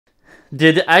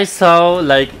Did I saw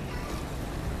like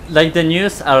the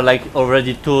news are like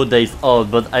already 2 days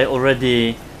old, but I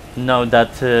already know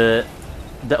that the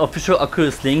official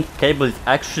Oculus Link cable is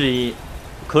actually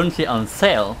currently on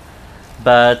sale,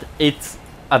 but it's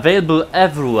available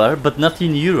everywhere, but not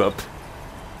in Europe.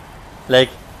 Like,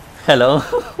 hello.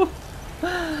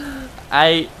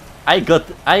 I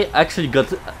actually got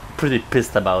pretty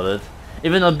pissed about it,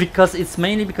 even though because it's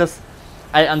mainly because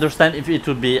I understand if it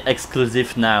would be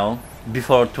exclusive now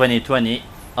before 2020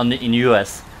 only in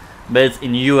US, but it's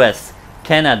in US,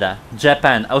 Canada,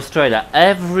 Japan, Australia,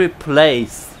 every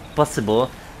place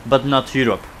possible, but not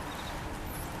Europe.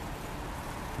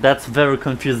 That's very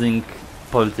confusing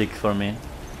politics for me.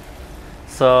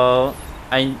 So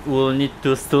I will need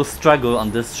to still struggle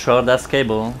on this short ass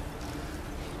cable.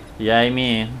 Yeah,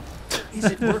 me. Is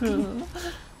it working?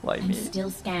 Why I'm me?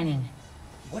 still scanning.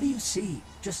 What do you see?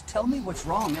 Just tell me what's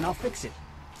wrong and I'll fix it.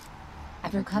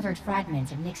 I've recovered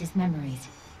fragments of Nyx's memories.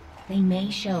 They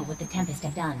may show what the Tempest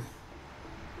have done.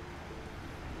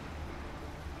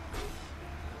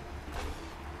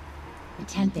 The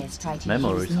Tempest tried to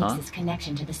Memories, use huh? Nyx's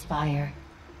connection to the Spire.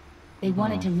 They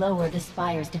wanted to lower the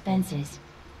Spire's defenses,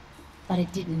 but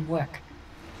it didn't work.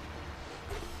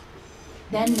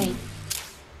 Then they...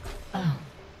 Oh.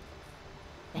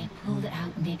 They pulled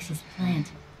out Nyx's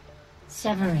plant,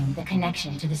 severing the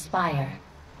connection to the Spire.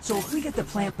 So if we get the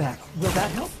plant back, will that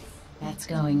help? That's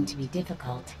going to be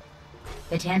difficult.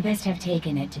 The Tempest have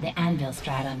taken it to the ANVIL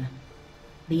Stratum,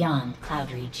 beyond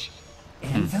Cloudreach.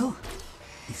 Anvil?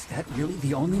 Is that really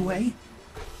the only way?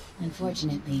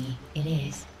 Unfortunately, it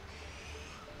is.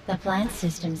 The plant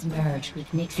systems merge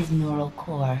with Nyx's neural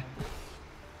core.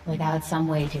 Without some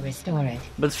way to restore it,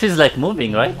 But she's like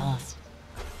moving, we're right? lost.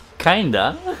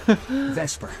 Kinda.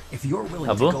 Vesper, if you're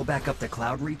willing Abu? to go back up to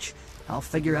Cloudreach, I'll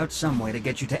figure out some way to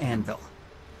get you to Anvil.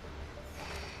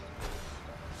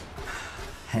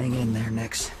 Hang in there,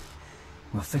 Nyx.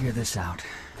 We'll figure this out.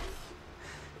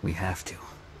 We have to.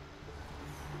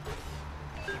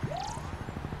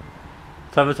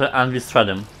 Travel to ANVIL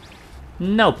STRATUM.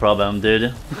 No problem,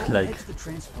 dude. Like, Head to the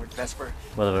transport, Vesper.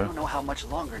 I whatever. don't know how much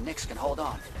longer Nyx can hold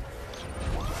on.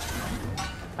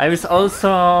 I was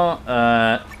also,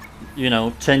 you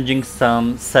know, changing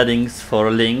some settings for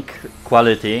link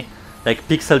quality, like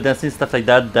pixel density, stuff like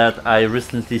that, that I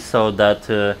recently saw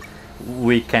that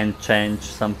we can change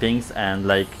some things and,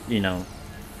 like, you know,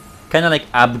 kind of like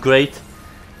upgrade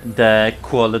the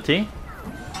quality.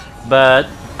 But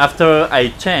after I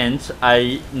changed,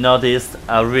 I noticed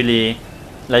a really,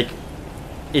 like,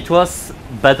 it was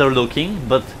better looking,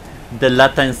 but the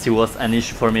latency was an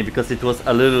issue for me because it was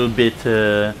a little bit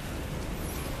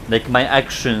like my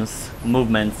actions,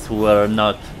 movements were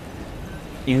not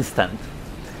instant.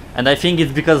 And I think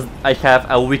it's because I have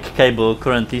a weak cable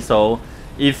currently, so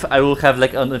if I will have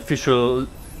like an official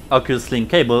Oculus Link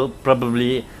cable,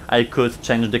 probably I could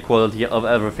change the quality of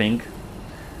everything.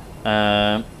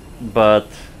 But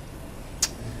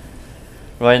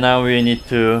right now we need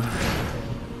to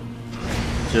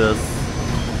just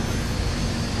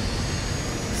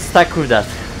stuck with that,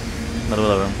 but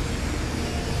whatever.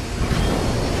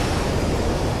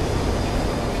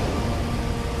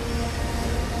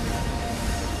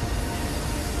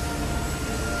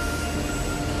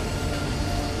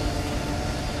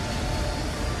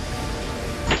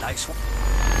 Nice one.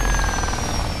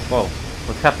 Whoa,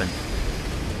 what happened?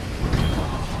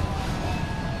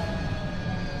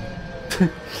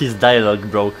 His dialogue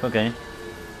broke, okay.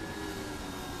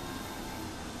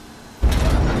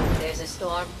 There's a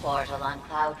storm portal on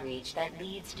Cloudreach that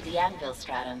leads to the ANVIL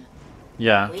Stratum.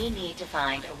 Yeah. We need to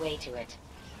find a way to it.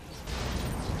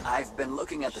 I've been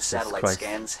looking at the satellite Christ.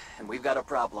 scans, and we've got a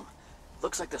problem.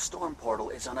 Looks like the storm portal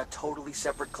is on a totally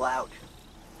separate cloud.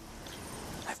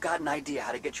 I've got an idea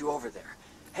how to get you over there.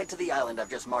 Head to the island I've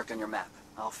just marked on your map.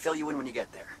 I'll fill you in when you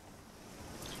get there.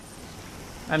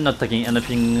 I'm not taking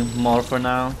anything more for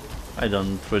now. I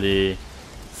don't really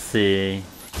see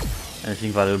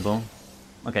anything valuable.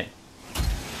 Okay.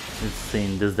 It's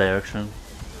in this direction.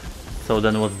 So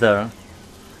then what's there?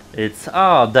 It's...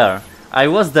 oh, there. I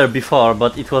was there before,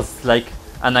 but it was like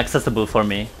inaccessible for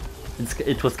me.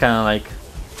 It was kind of like...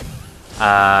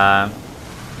 I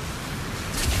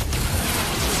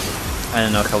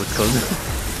don't know how it's called.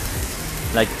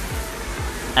 Like...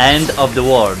 end of the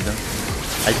world.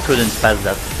 I couldn't pass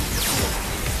that.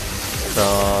 So...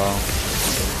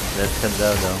 let's head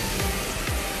there though.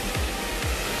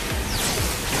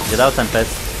 Get out and pass.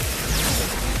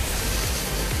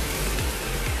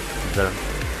 There.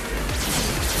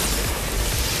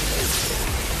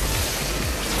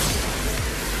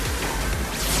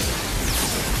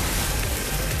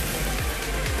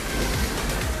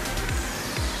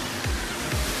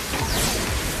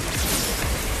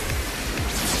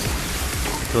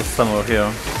 it was somewhere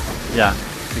here. Yeah,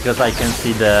 because I can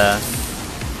see the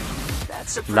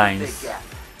That's a pretty lines. big gap.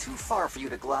 Too far for you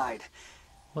to glide.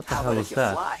 What the How hell about is if you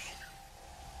that? fly?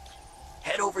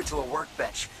 Head over to a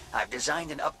workbench. I've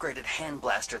designed an upgraded hand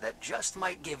blaster that just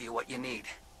might give you what you need.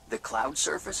 The cloud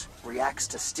surface reacts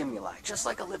to stimuli, just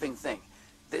like a living thing.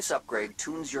 This upgrade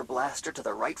tunes your blaster to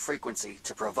the right frequency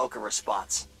to provoke a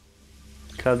response.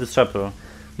 Cloud Disruptor.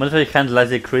 Modified hand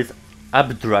laser creates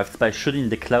updrafts by shooting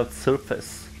the cloud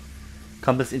surface.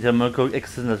 Complex intermolecular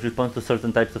exercise responds to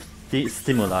certain types of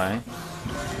stimuli.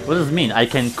 What does it mean? I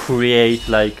can create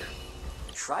like...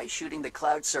 Try shooting the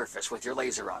cloud surface with your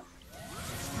laser on.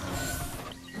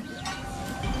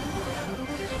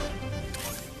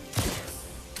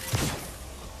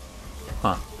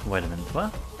 Huh, wait a minute,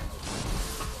 what?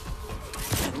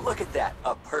 And look at that,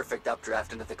 a perfect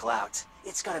updraft into the clouds.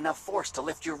 It's got enough force to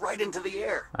lift you right into the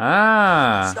air.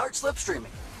 Ah! Start slipstreaming.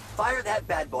 Fire that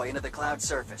bad boy into the cloud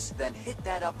surface, then hit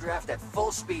that updraft at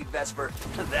full speed, Vesper.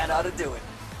 That ought to do it.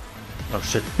 Oh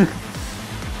shit.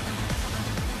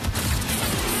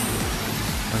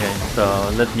 Okay,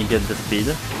 so let me get the speed.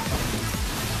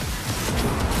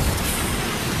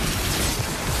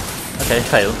 Okay,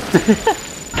 fail.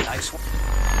 Nice one.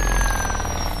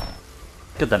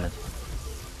 God damn it.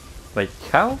 Wait,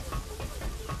 how?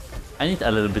 I need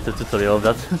a little bit of tutorial of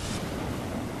that.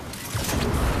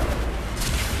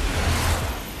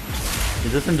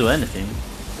 It doesn't do anything.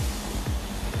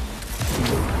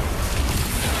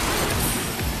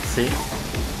 See?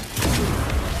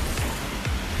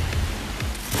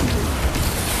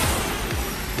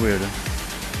 Weird.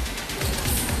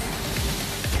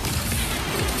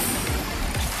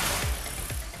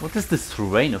 What is this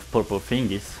rain of purple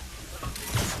thingies?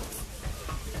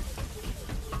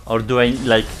 Or do I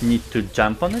like need to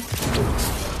jump on it?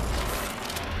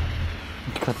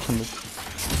 God damn it.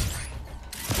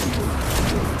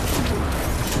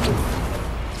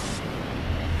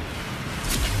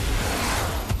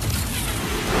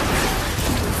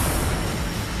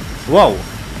 Whoa!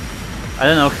 I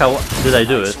don't know how did I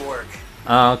do Nice it. work.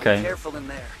 Ah, okay. Careful in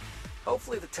there.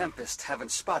 Hopefully the Tempest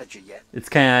haven't spotted you yet. It's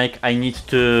kinda like I need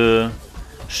to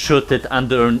shoot it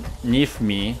underneath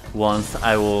me once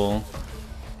I will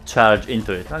charge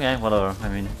into it. Okay, whatever, I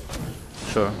mean,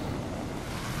 sure.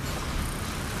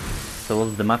 So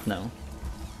what's the map now?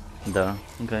 There,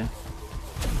 okay.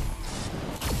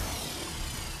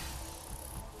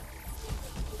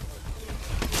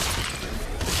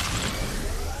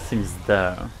 Seems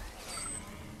there.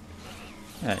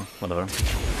 Okay, whatever.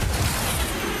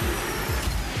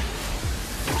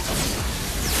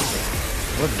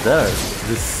 What's there?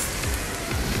 This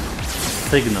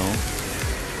signal.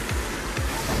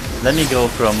 Let me go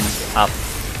from up.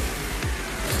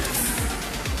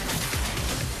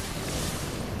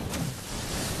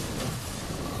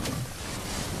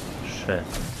 Shit.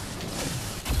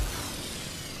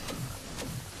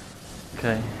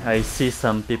 Okay, I see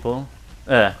some people.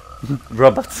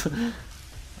 Robots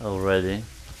already.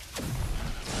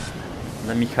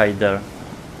 Let me hide there.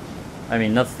 I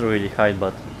mean, not really hide,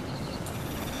 but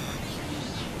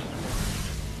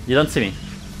you don't see me.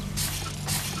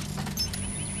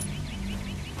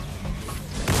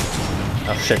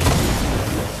 Oh shit.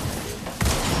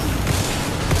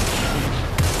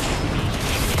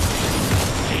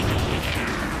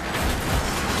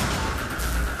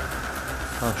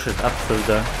 Oh shit, up through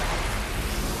there.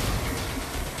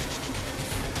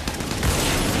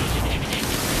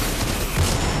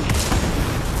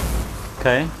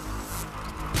 Okay.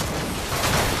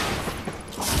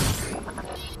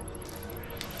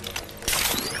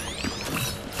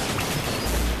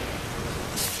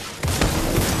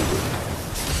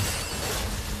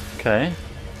 Okay.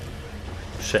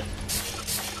 Shit.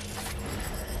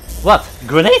 What?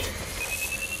 Grenade?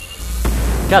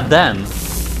 God damn.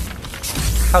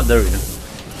 How dare you?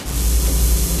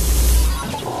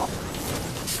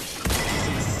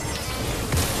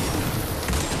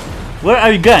 Where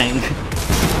are you going?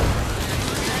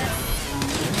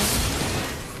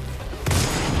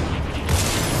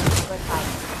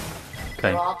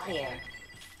 Okay. You're all clear.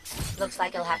 Looks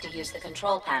like you'll have to use the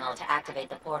control panel to activate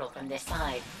the portal from this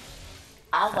side.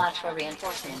 I'll watch for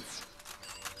reinforcements.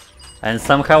 And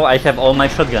somehow I have all my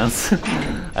shotguns.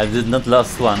 I did not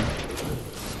lose one.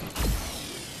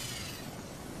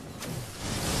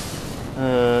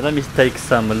 Let me take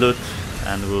some loot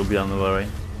and we'll be on the way.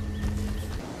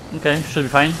 Okay, should be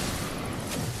fine.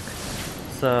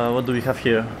 So what do we have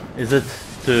here? Is it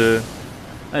to...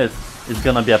 It's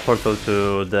gonna be a portal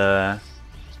to the...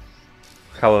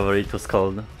 however it was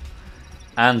called.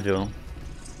 Anvil.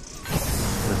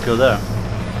 Let's go there.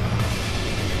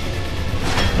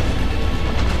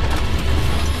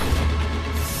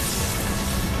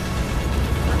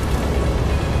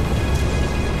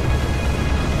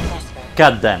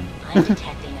 God damn. I'm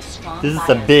detecting a strong This is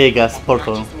a biome big ass that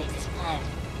portal. matches Nyx's plant.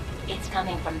 It's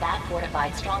coming from that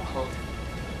fortified stronghold.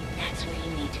 That's where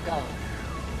you need to go.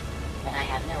 But I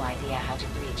have no idea how to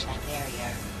breach that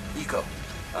barrier. Eco,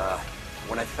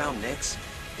 when I found Nyx,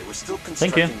 they were still Thank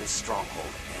constructing you. this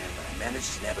stronghold, and I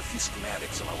managed to nab a few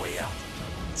schematics on my way out.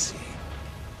 Let's see.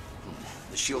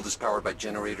 The shield is powered by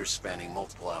generators spanning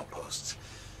multiple outposts.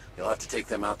 You'll have to take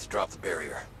them out to drop the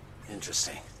barrier.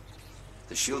 Interesting.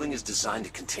 The shielding is designed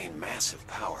to contain massive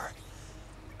power.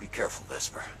 Be careful,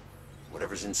 Vesper.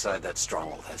 Whatever's inside that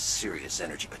stronghold has serious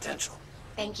energy potential.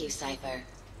 Thank you, Cypher.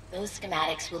 Those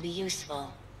schematics will be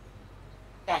useful.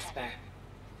 Vesper,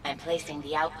 I'm placing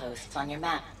the outposts on your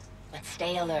map, but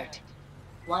stay alert.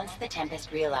 Once the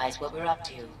Tempest realize what we're up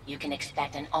to, you can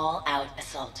expect an all-out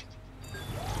assault.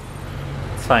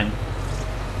 It's fine.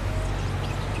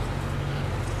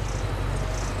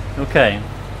 Okay.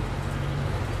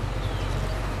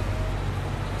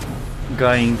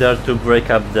 Going there to break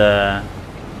up the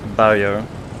barrier.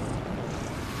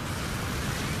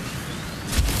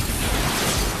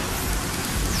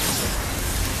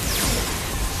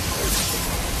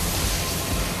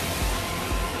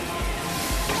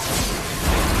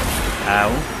 Ow.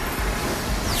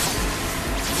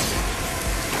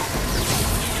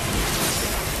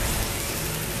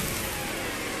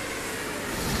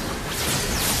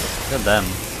 God damn.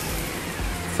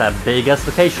 It's a big ass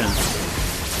location.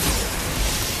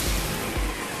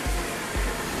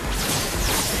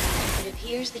 It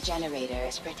appears the generator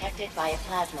is protected by a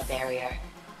plasma barrier.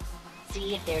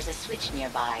 See if there's a switch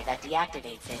nearby that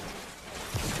deactivates it.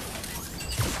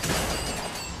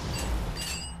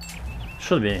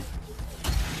 Should be.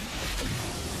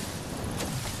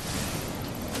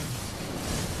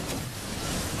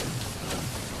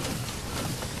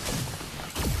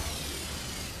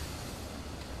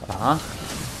 Uh-huh.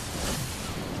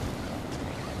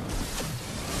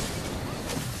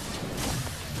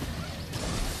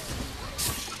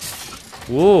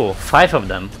 Whoa, 5 of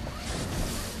them.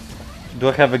 Do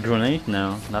I have a grenade?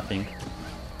 No, nothing.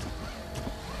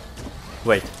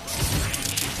 Wait.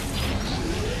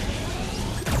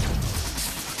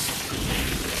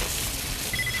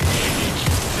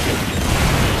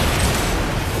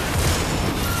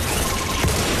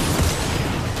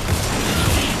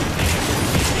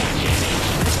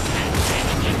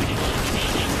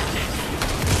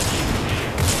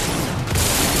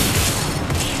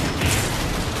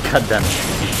 God damn it.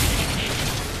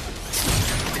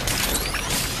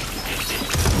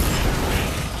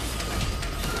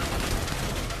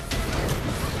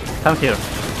 Come here.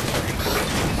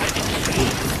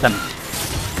 Damn it.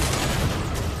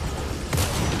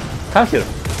 Come here.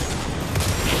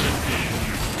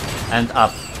 And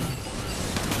up.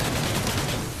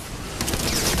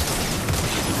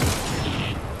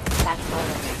 That's all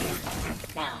of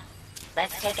it. Now,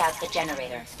 let's take out the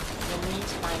generator. You'll need to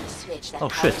find the switch that Oh,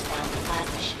 powers shit. down the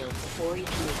plasma shield before you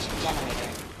can reach the generator.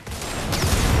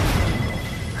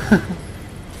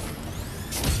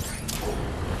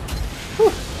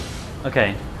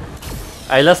 Okay.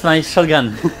 I lost my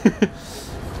shotgun.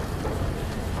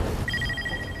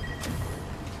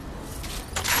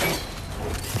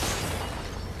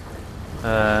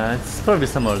 It's probably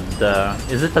somewhere there.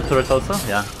 Is it a turret also?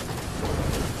 Yeah.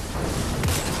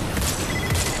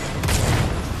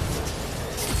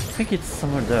 I think it's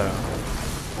somewhere there.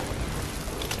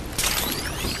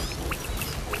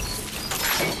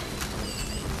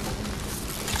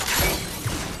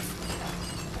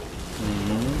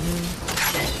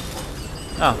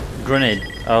 Ah, grenade.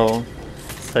 I'll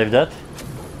save that,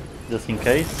 just in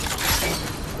case.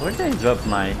 Where did I drop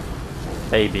my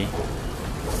baby?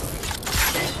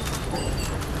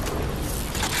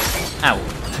 Ow.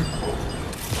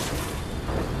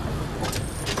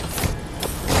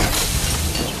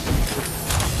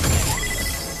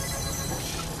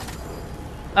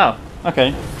 Oh,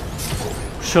 okay.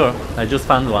 Sure, I just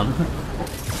found one.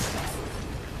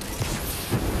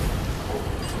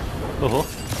 Oh.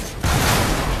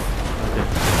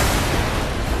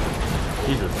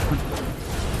 Jesus.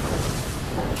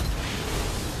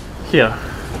 Here.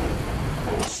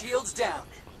 Shields down.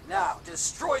 Now,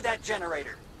 destroy that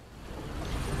generator.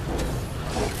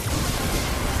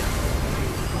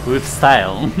 With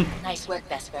style. Nice work,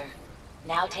 Vesper.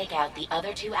 Now take out the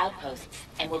other 2 outposts,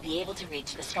 and we'll be able to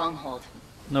reach the stronghold.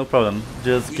 No problem.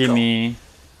 Just give me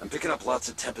I'm picking up lots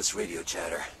of Tempest radio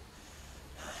chatter.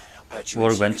 I'll patch you in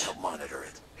so you can workbench. help monitor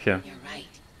it. Here. You're right.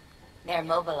 They're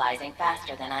mobilizing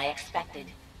faster than I expected.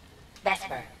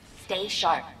 Vesper, stay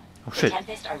sharp. Oh The shit.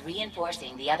 Tempest are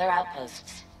reinforcing the other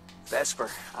outposts. Vesper,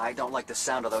 I don't like the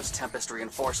sound of those Tempest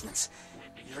reinforcements.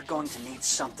 You're going to need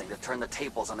something to turn the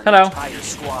tables on an Hello. entire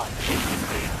squad.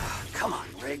 Come on,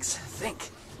 Riggs. Think.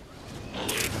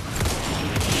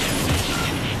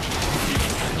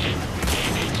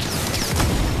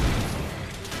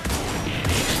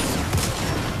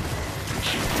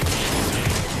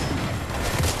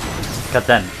 God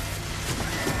damn.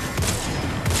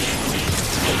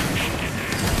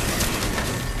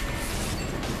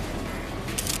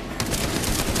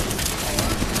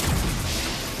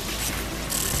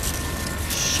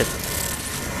 Shit.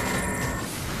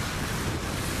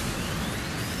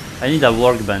 I need a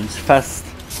workbench fast.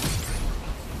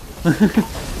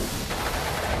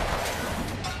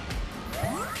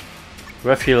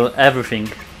 Refill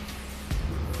everything.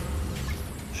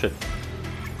 Shit.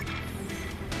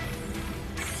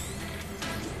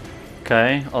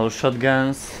 Okay, all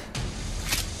shotguns.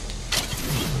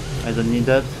 I don't need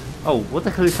that. Oh, what the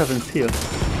hell is happens here?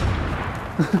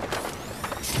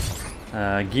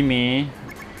 Give me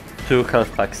 2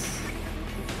 health packs.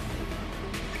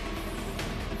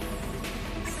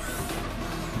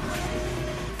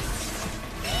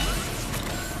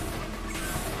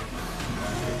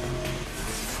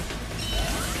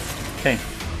 Okay.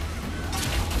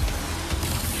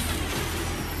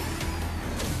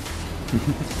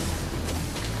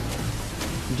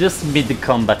 Just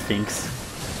mid-combat things.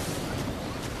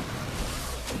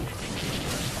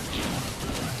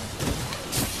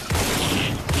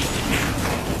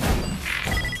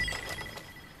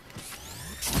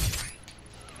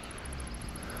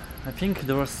 I think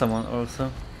there was someone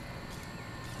also.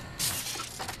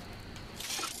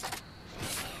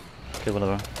 Okay,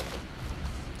 whatever.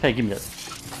 Hey, give me that.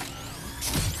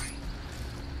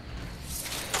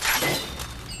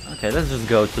 Okay, let's just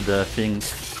go to the thing.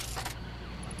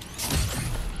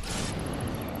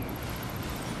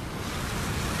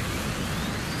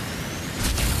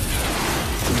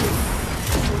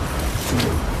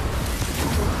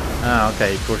 Ah,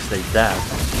 okay, it works like that.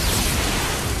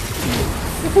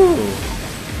 Woohoo!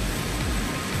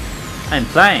 I'm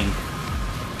flying!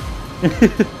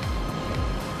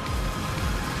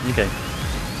 Okay.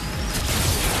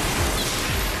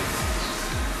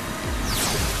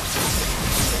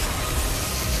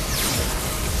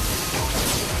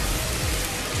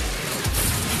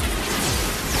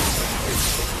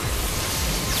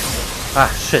 Ah,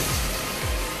 shit.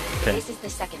 Okay. This is the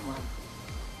second one.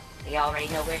 They already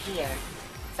know we're here,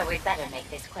 so we'd better make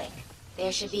this quick.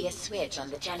 There should be a switch on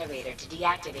the generator to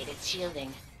deactivate its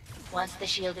shielding. Once the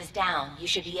shield is down, you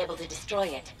should be able to destroy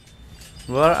it.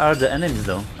 Where are the enemies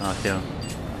though? Ah, here.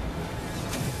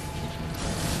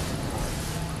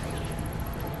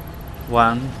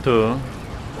 One, two.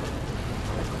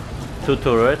 2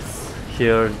 turrets.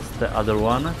 Here's the other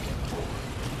one.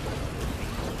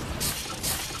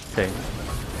 Okay.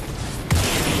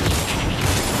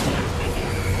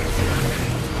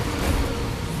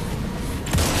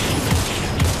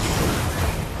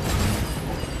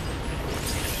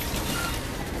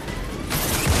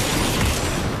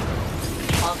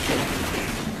 All clear.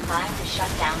 Time to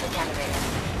shut down the generator.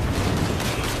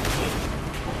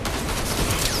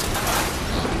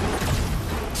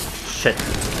 Shit.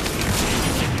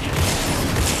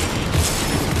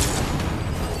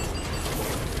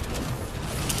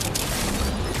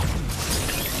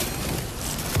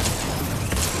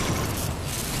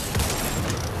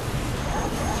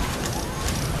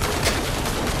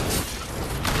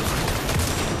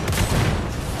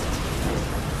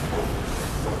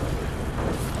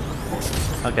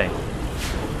 Okay.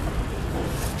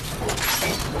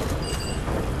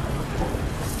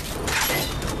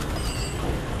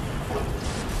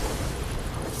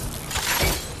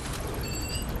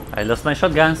 I lost my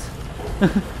shotguns. I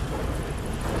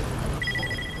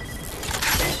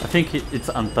think it's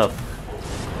on top.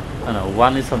 Oh no,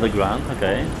 one is on the ground,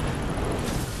 okay.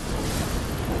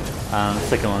 And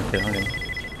second one here, okay.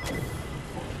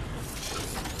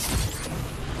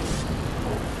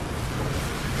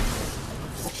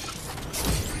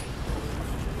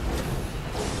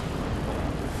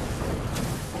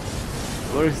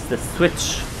 Where is the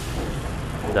switch?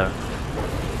 There.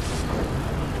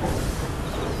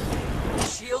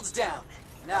 Shields down.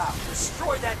 Now,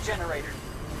 destroy that generator.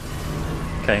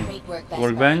 Okay. Great work, Vespa.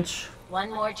 Workbench.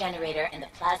 One more generator and the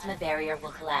plasma barrier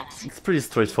will collapse. It's pretty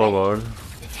straightforward.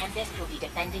 The Tempest will be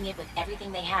defending it with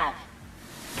everything they have.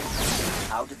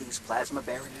 How do these plasma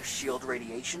barriers shield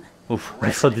radiation? Oof, I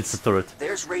thought it's a turret.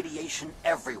 There's radiation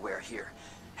everywhere here.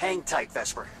 Hang tight,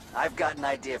 Vesper. I've got an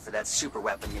idea for that super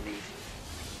weapon you need.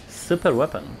 Super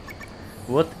weapon.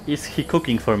 What is he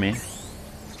cooking for me?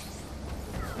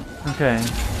 Okay,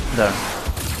 there.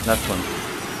 Last one.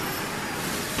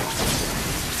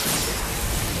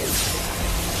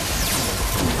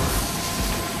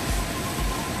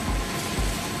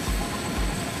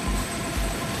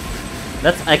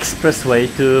 That's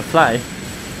expressway to fly.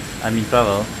 I mean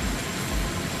travel.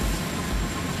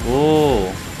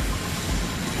 Oh.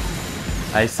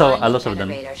 I saw a lot of them.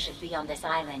 Generator should be on this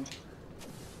island.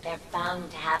 They're bound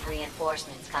to have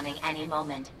reinforcements coming any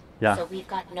moment. Yeah. So we've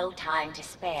got no time to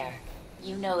spare.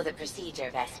 You know the procedure,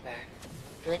 Vesper.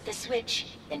 Flip the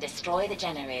switch, then destroy the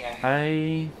generator.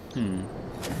 I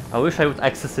wish I would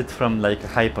access it from like a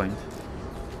high point.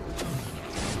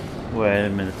 Wait a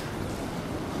minute.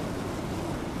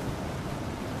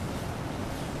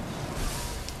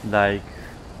 Like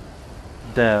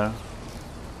there,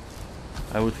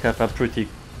 I would have a pretty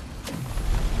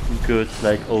good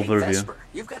like Hey, overview. Vesper,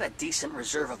 you've got a decent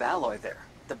reserve of alloy there.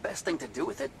 The best thing to do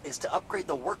with it is to upgrade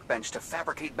the workbench to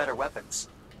fabricate better weapons.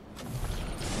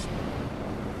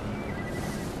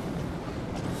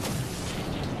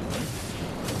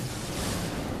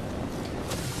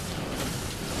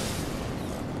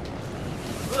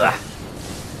 Ugh.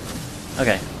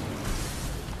 Okay.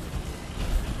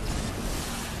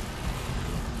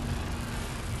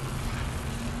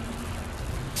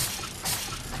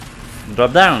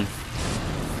 Drop down.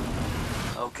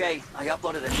 Okay, I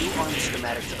uploaded a new arm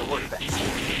schematic to the workbench.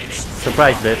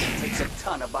 Surprise, bitch. It takes a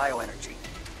ton of bioenergy,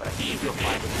 but I think you'll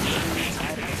find it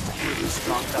tied against a few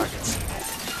strong targets.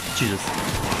 Jesus.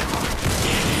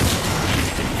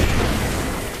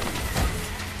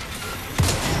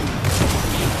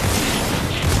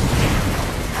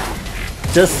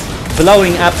 Just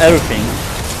blowing up everything.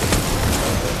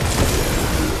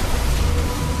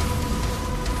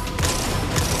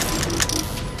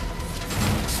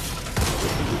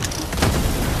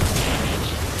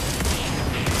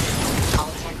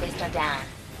 All tempests are down.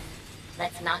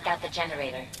 Let's knock out the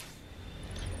generator.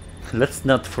 Let's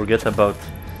not forget about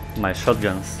my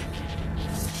shotguns.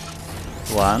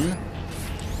 One.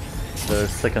 The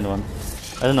second one.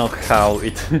 I don't know how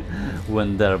it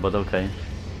went there, but okay.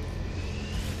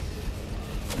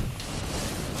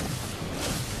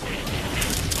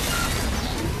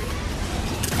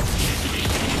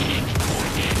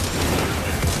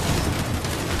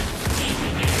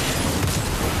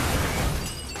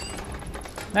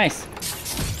 Nice.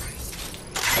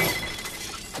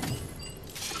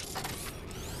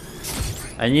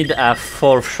 I need a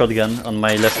fourth shotgun on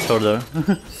my left shoulder.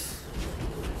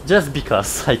 Just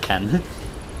because I can.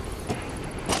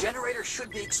 Generator should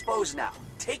be exposed now.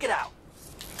 Take it out.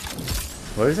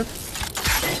 Where is it?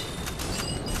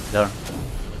 There.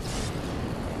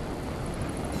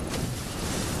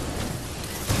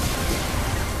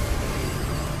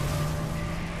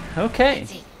 Okay.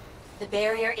 See, the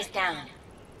barrier is down.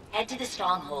 Head to the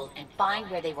stronghold and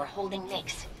find where they were holding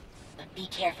Nyx. But be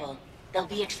careful. They'll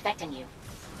be expecting you.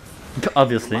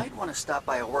 Obviously. You might want to stop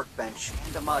by a workbench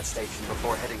and a mod station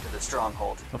before heading to the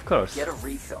stronghold. Of course. Get a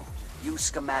refill.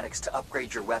 Use schematics to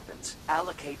upgrade your weapons.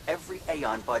 Allocate every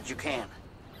Aeon bud you can.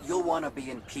 You'll want to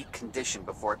be in peak condition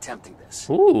before attempting this.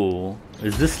 Ooh.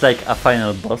 Is this like a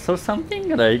final boss or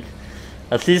something? Like,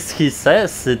 at least he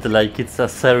says it like it's a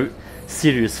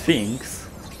serious things.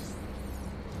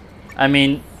 I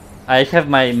mean, I have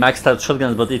my maxed out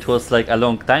shotguns, but it was like a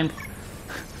long time.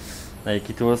 Like,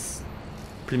 it was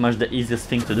pretty much the easiest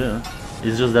thing to do.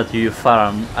 It's just that you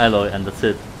farm alloy and that's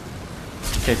it.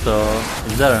 Okay, so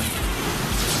it's there.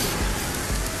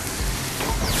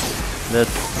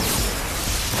 Let's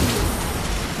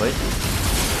wait.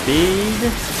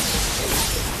 Speed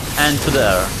and to the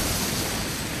air.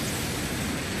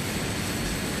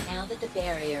 Now that the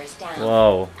barrier is down,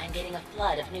 Wow. I'm getting a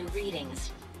flood of new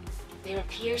readings. There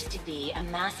appears to be a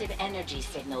massive energy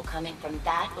signal coming from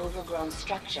that overgrown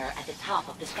structure at the top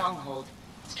of the stronghold.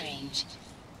 Strange.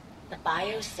 The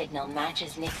biosignal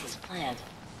matches Nyx's plant,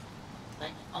 but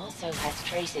also has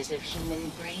traces of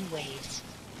human brainwaves.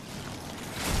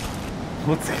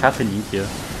 What's happening here?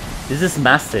 This is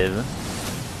massive.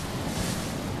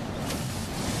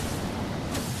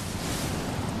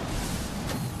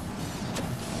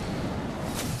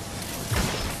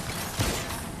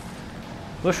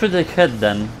 Where should I head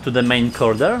then? To the main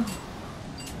corridor?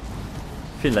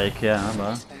 Feel like, yeah,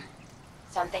 but... Whisper.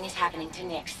 Something is happening to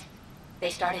Nyx.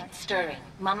 They started stirring,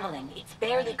 mumbling. It's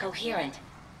barely coherent,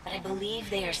 but I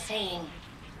believe they are saying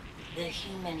the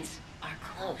humans are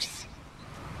close.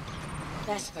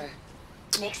 Vesper,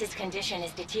 Nyx's condition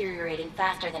is deteriorating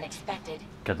faster than expected.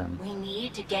 Get them. We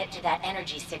need to get to that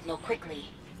energy signal quickly.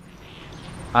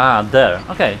 Ah, there.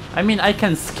 Okay. I mean, I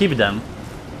can skip them.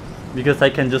 Because I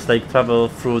can just like travel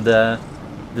through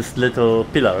these little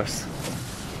pillars.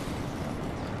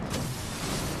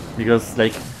 Because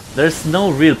like there's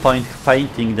no real point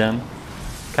fighting them,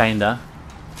 kinda.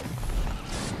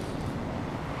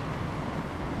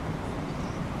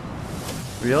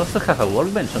 We also have a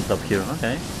workbench on top here,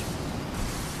 okay.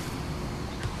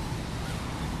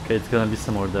 Okay, it's gonna be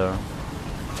somewhere there.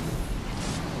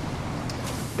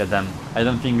 Goddamn, I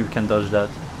don't think we can dodge that.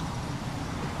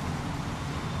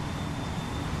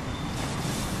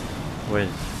 Wait.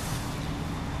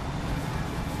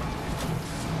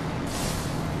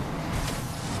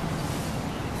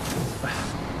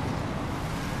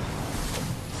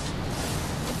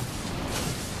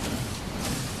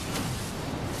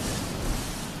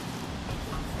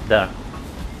 There.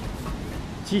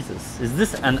 Jesus, is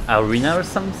this an arena or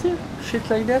something? Shit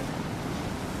like that?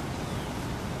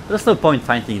 There's no point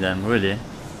fighting them, really.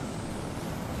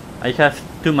 I have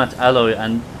too much alloy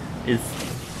and it's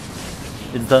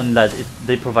done that,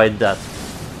 they provide that.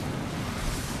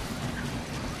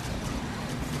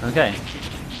 Okay.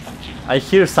 I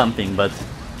hear something, but...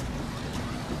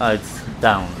 Oh, it's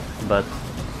down, but...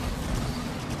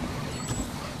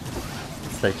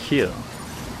 It's like here.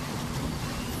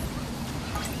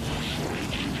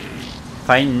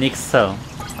 Find Nick's cell.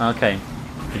 Okay,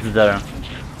 it's there.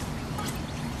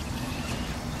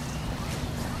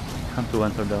 How to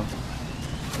enter though?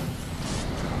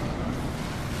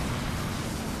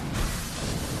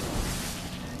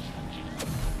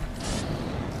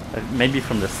 Maybe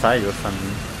from the side or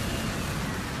something.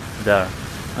 There.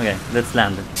 Okay, let's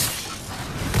land.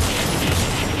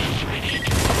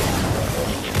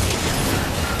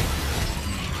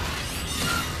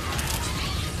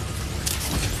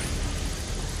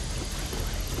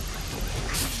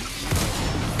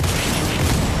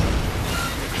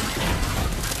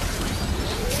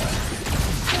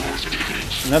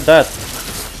 Not that.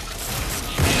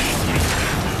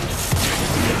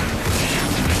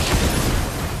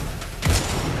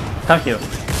 Come here.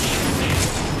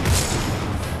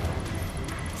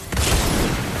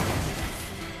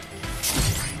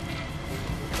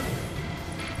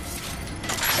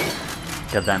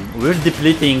 Goddamn, we're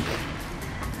depleting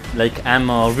like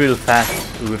ammo real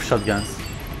fast with shotguns.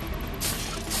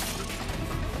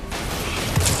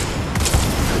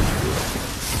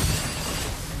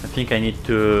 I think I need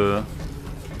to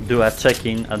do a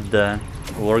check-in at the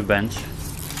workbench.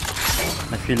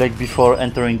 I feel like before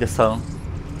entering the cell.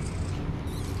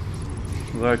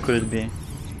 Where could it be?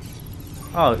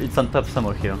 Oh, it's on top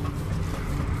somewhere here.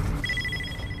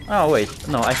 Oh wait,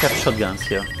 no, I have shotguns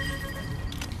here.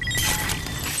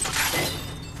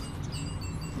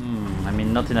 I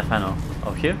mean not enough ammo.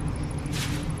 Oh, here?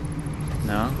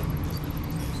 No.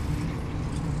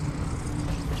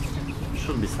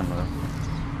 Should be somewhere.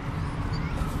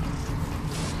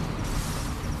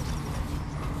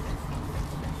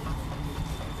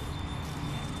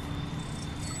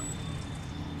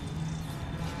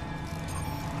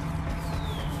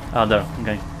 Oh, there,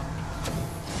 okay.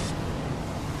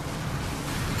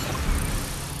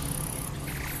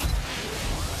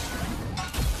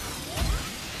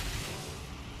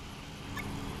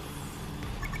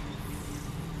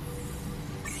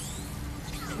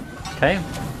 Okay,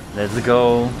 let's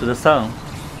go to the cell.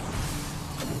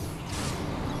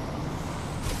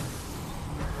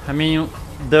 I mean,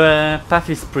 the path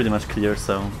is pretty much clear,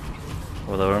 so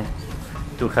whatever.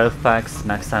 2 health packs,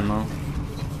 max ammo,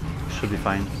 should be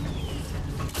fine.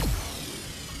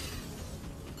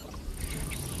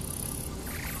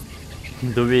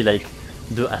 Do we like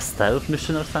do a stealth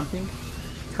mission or something?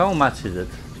 How much is it?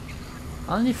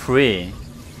 Only 3.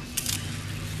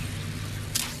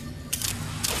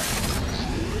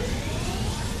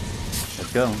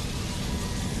 Let's go.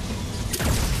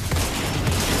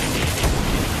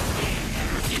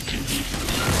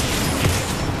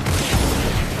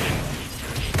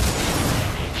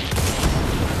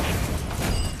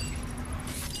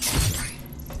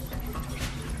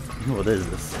 What is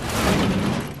this?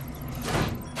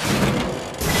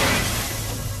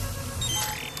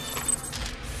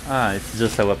 Ah, it's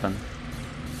just a weapon.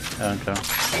 I don't care.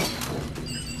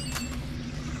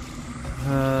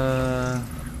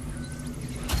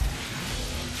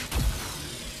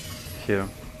 Here.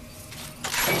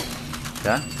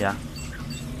 Yeah? Yeah.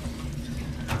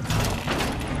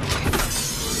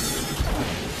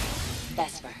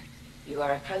 Vesper, you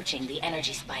are approaching the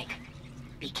energy spike.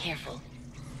 Be careful.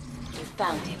 You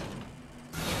found it.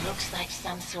 It looks like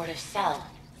some sort of cell.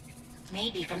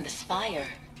 Maybe from the spire.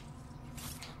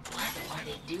 What are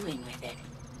they doing with it?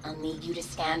 I'll need you to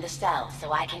scan the cell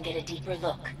so I can get a deeper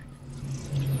look.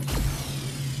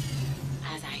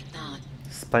 As I thought,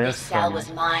 this cell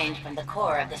was mined from the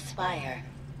core of the spire.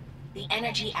 The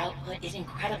energy output is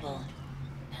incredible.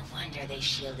 No wonder they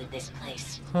shielded this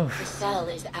place. The cell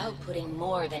is outputting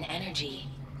more than energy.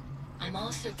 I'm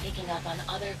also picking up on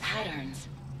other patterns.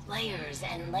 Layers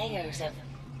and layers of...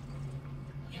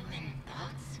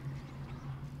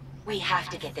 We have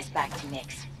to get this back to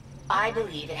Nyx. I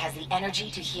believe it has the energy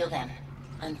to heal them.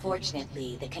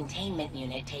 Unfortunately, the containment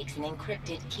unit takes an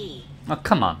encrypted key. Oh,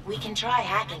 come on. We can try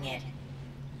hacking it,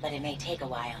 but it may take a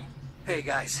while. Hey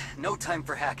guys, no time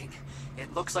for hacking.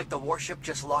 It looks like the warship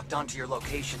just locked onto your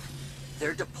location.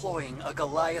 They're deploying a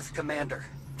Goliath commander.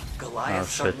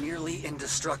 Goliaths are nearly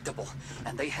indestructible,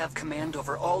 and they have command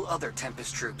over all other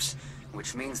Tempest troops,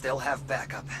 which means they'll have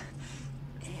backup.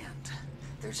 And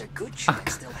there's a good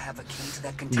chance they'll have a key to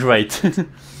that container. Great.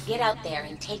 Get out there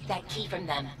and take that key from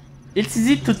them. It's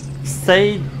easy to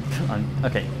say...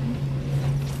 Okay.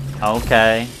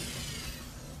 Okay.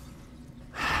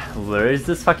 Where is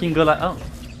this fucking Goliath? Oh.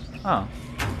 Oh.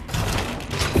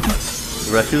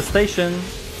 Refuel station.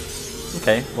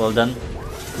 Okay, well then.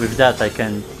 With that I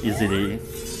can easily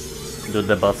do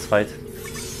the boss fight.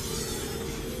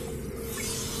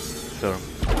 Sure.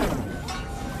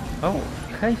 Oh,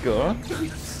 hey girl.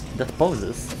 That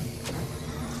poses.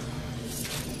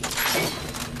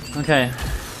 Okay.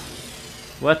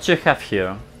 What you have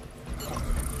here?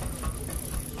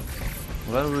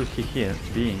 Where will he here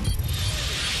be?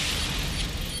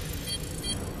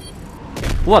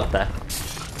 What the?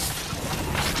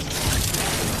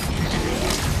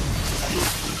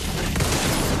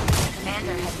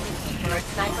 Commander has bird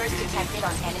snipers detected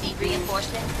on enemy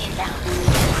reinforcements inbound.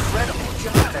 Incredible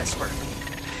job, Vesper.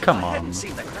 Come I on. hadn't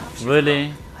seen the craft you Really?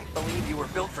 built. I believe you were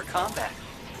built for combat.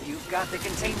 You've got the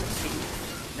containment key.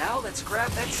 Now let's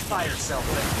grab that spire cell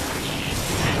thing.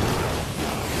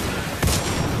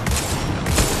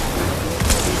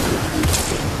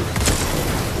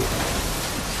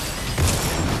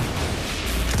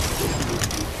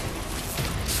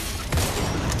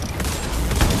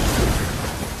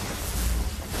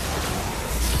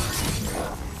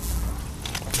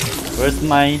 Where's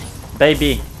my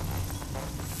baby?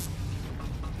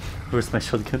 Where's my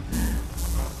shotgun?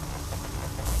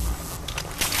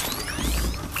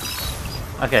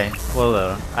 Okay,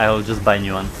 well, I'll just buy a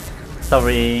new one.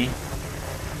 Sorry.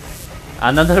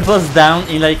 Another boss down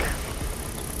in like...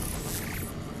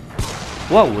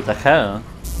 Whoa, what the hell?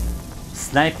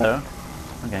 Sniper?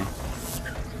 Okay.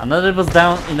 Another boss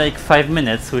down in like 5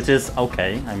 minutes, which is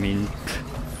okay, I mean...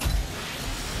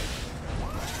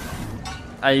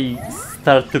 I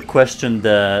start to question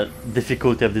the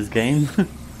difficulty of this game.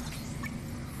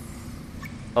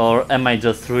 Or am I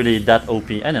just really that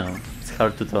OP? I don't know, it's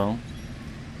hard to tell.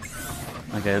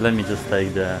 Okay, let me just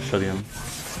take the shotgun.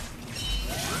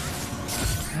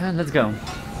 And let's go.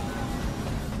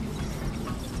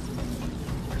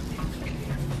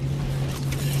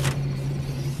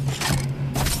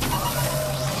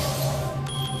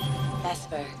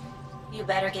 Vesper, you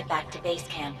better get back to base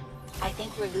camp. I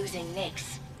think we're losing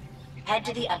Nyx. Head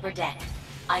to the upper deck.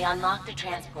 I unlocked the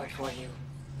transport for you.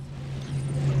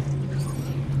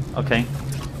 Okay.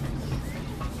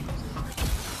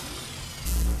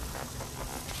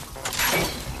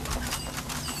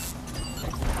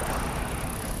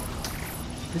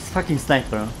 This fucking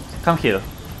sniper. Come here.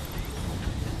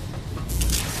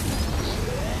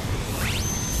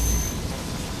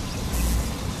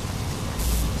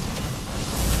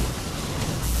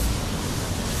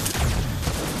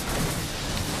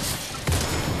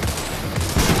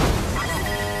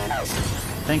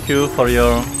 Thank you for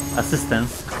your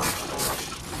assistance.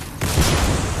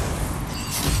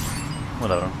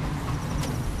 Whatever.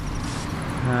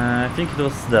 I think it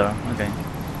was there. Okay.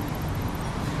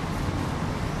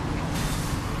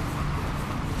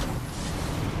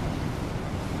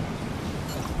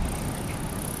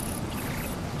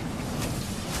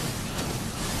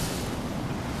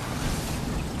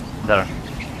 There.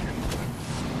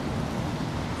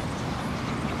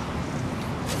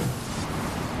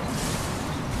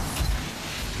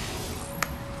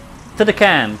 To the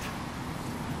camp.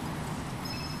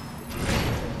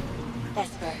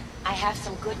 Vesper, I have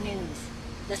some good news.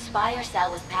 The Spire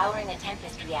cell was powering a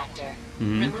Tempest reactor.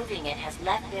 Removing it has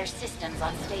left their systems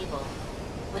unstable.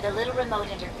 With a little remote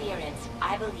interference,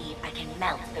 I believe I can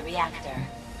melt the reactor.